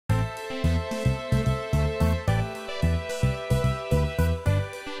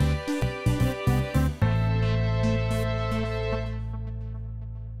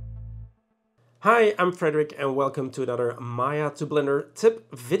Hi, I'm Frederick and welcome to another Maya to Blender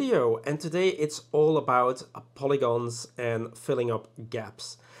tip video. And today it's all about polygons and filling up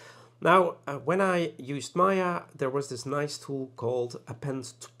gaps. Now, when I used Maya, there was this nice tool called Append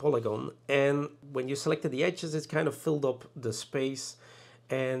to Polygon. And when you selected the edges, it kind of filled up the space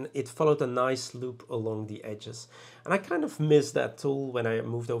and it followed a nice loop along the edges. And I kind of missed that tool when I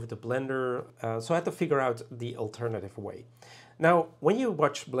moved over to Blender, so I had to figure out the alternative way. Now, when you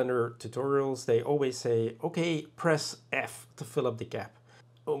watch Blender tutorials, they always say, okay, press F to fill up the gap.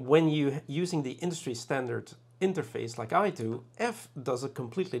 When you're using the industry standard interface like I do, F does a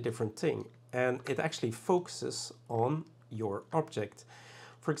completely different thing, and it actually focuses on your object.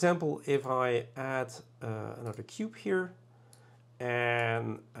 For example, if I add another cube here,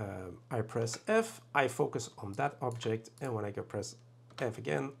 and I press F, I focus on that object, and when I go press F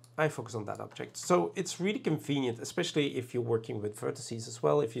again, I focus on that object. So it's really convenient, especially if you're working with vertices as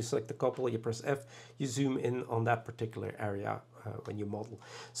well. If you select a couple, you press F, you zoom in on that particular area when you model.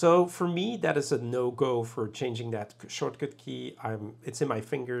 So for me, that is a no-go for changing that shortcut key. It's in my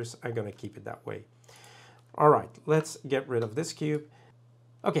fingers, I'm gonna keep it that way. All right, let's get rid of this cube.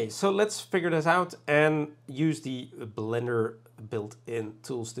 Okay, so let's figure this out and use the Blender built-in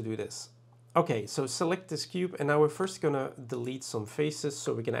tools to do this. Okay, so select this cube, and now we're first gonna delete some faces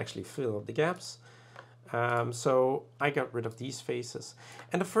so we can actually fill up the gaps. So I got rid of these faces.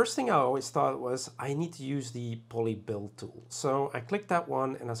 And the first thing I always thought was I need to use the poly build tool. So I clicked that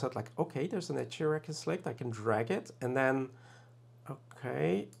one and I said like, okay, there's an edge here I can select, I can drag it, and then,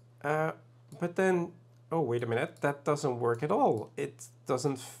 okay, but then, oh, wait a minute, that doesn't work at all. It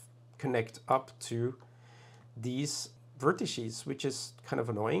doesn't connect up to these vertices, which is kind of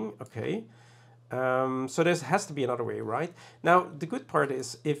annoying. Okay, so there has to be another way, right? Now, the good part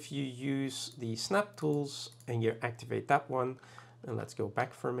is if you use the snap tools and you activate that one, and let's go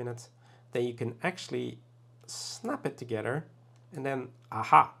back for a minute, then you can actually snap it together and then,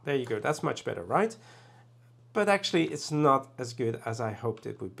 aha, there you go. That's much better, right? But actually, it's not as good as I hoped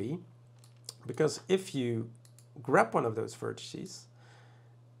it would be. Because if you grab one of those vertices,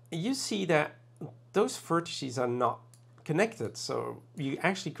 you see that those vertices are not connected. So you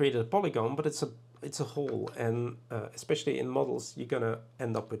actually created a polygon, but it's a hole, and especially in models, you're gonna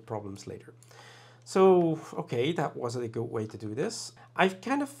end up with problems later. So, okay, that wasn't a good way to do this. I've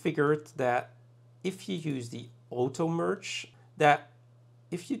kind of figured that if you use the auto merge, that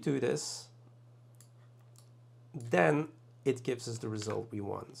if you do this, then it gives us the result we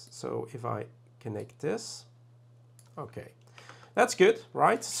want. So if I connect this, okay, that's good,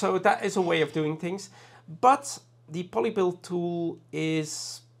 right? So that is a way of doing things, but the polybuild tool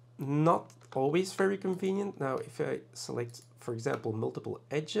is not always very convenient. Now, if I select, for example, multiple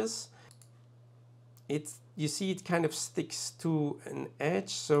edges, you see it kind of sticks to an edge.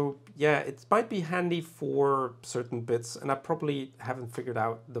 So yeah, it might be handy for certain bits, and I probably haven't figured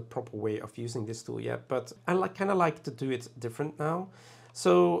out the proper way of using this tool yet, but I kind of like to do it different now.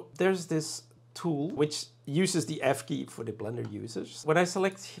 So there's this tool which uses the F key for the Blender users. When I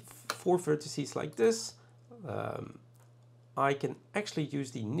select 4 vertices like this, I can actually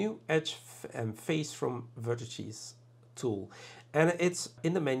use the new edge and face from vertices tool, and it's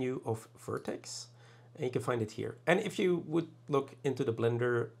in the menu of vertex. And you can find it here. And if you would look into the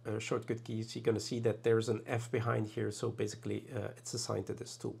Blender shortcut keys, you're going to see that there's an F behind here. So basically, it's assigned to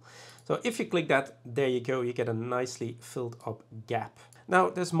this tool. So if you click that, there you go. You get a nicely filled up gap. Now,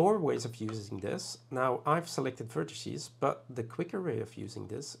 there's more ways of using this. Now, I've selected vertices, but the quicker way of using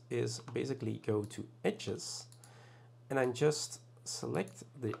this is basically go to edges. And then just select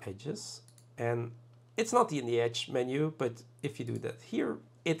the edges. And it's not in the edge menu, but if you do that here,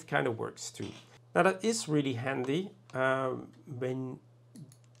 it kind of works too. Now that is really handy when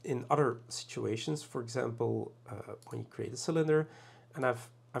in other situations, for example, when you create a cylinder, and I've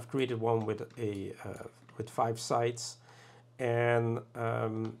created one with with 5 sides, and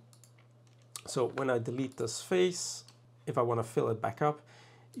so when I delete this face, if I want to fill it back up,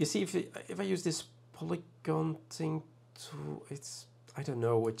 you see if I use this polygon thing to, I don't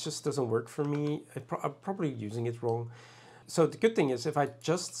know, it just doesn't work for me. I'm probably using it wrong. So the good thing is if I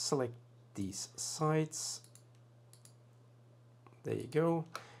just select these sides, there you go,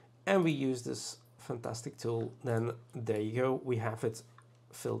 and we use this fantastic tool, then there you go, we have it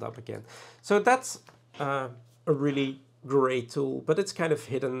filled up again. So that's a really great tool, but it's kind of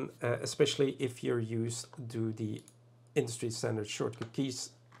hidden, especially if you're used to the industry standard shortcut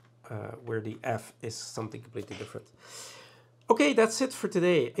keys, where the F is something completely different. Okay, that's it for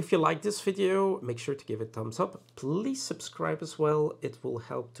today. If you like this video, make sure to give it a thumbs up. Please subscribe as well. It will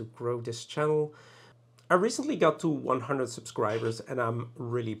help to grow this channel. I recently got to 100 subscribers and I'm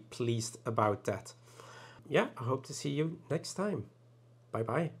really pleased about that. Yeah, I hope to see you next time.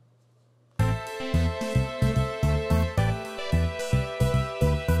 Bye bye.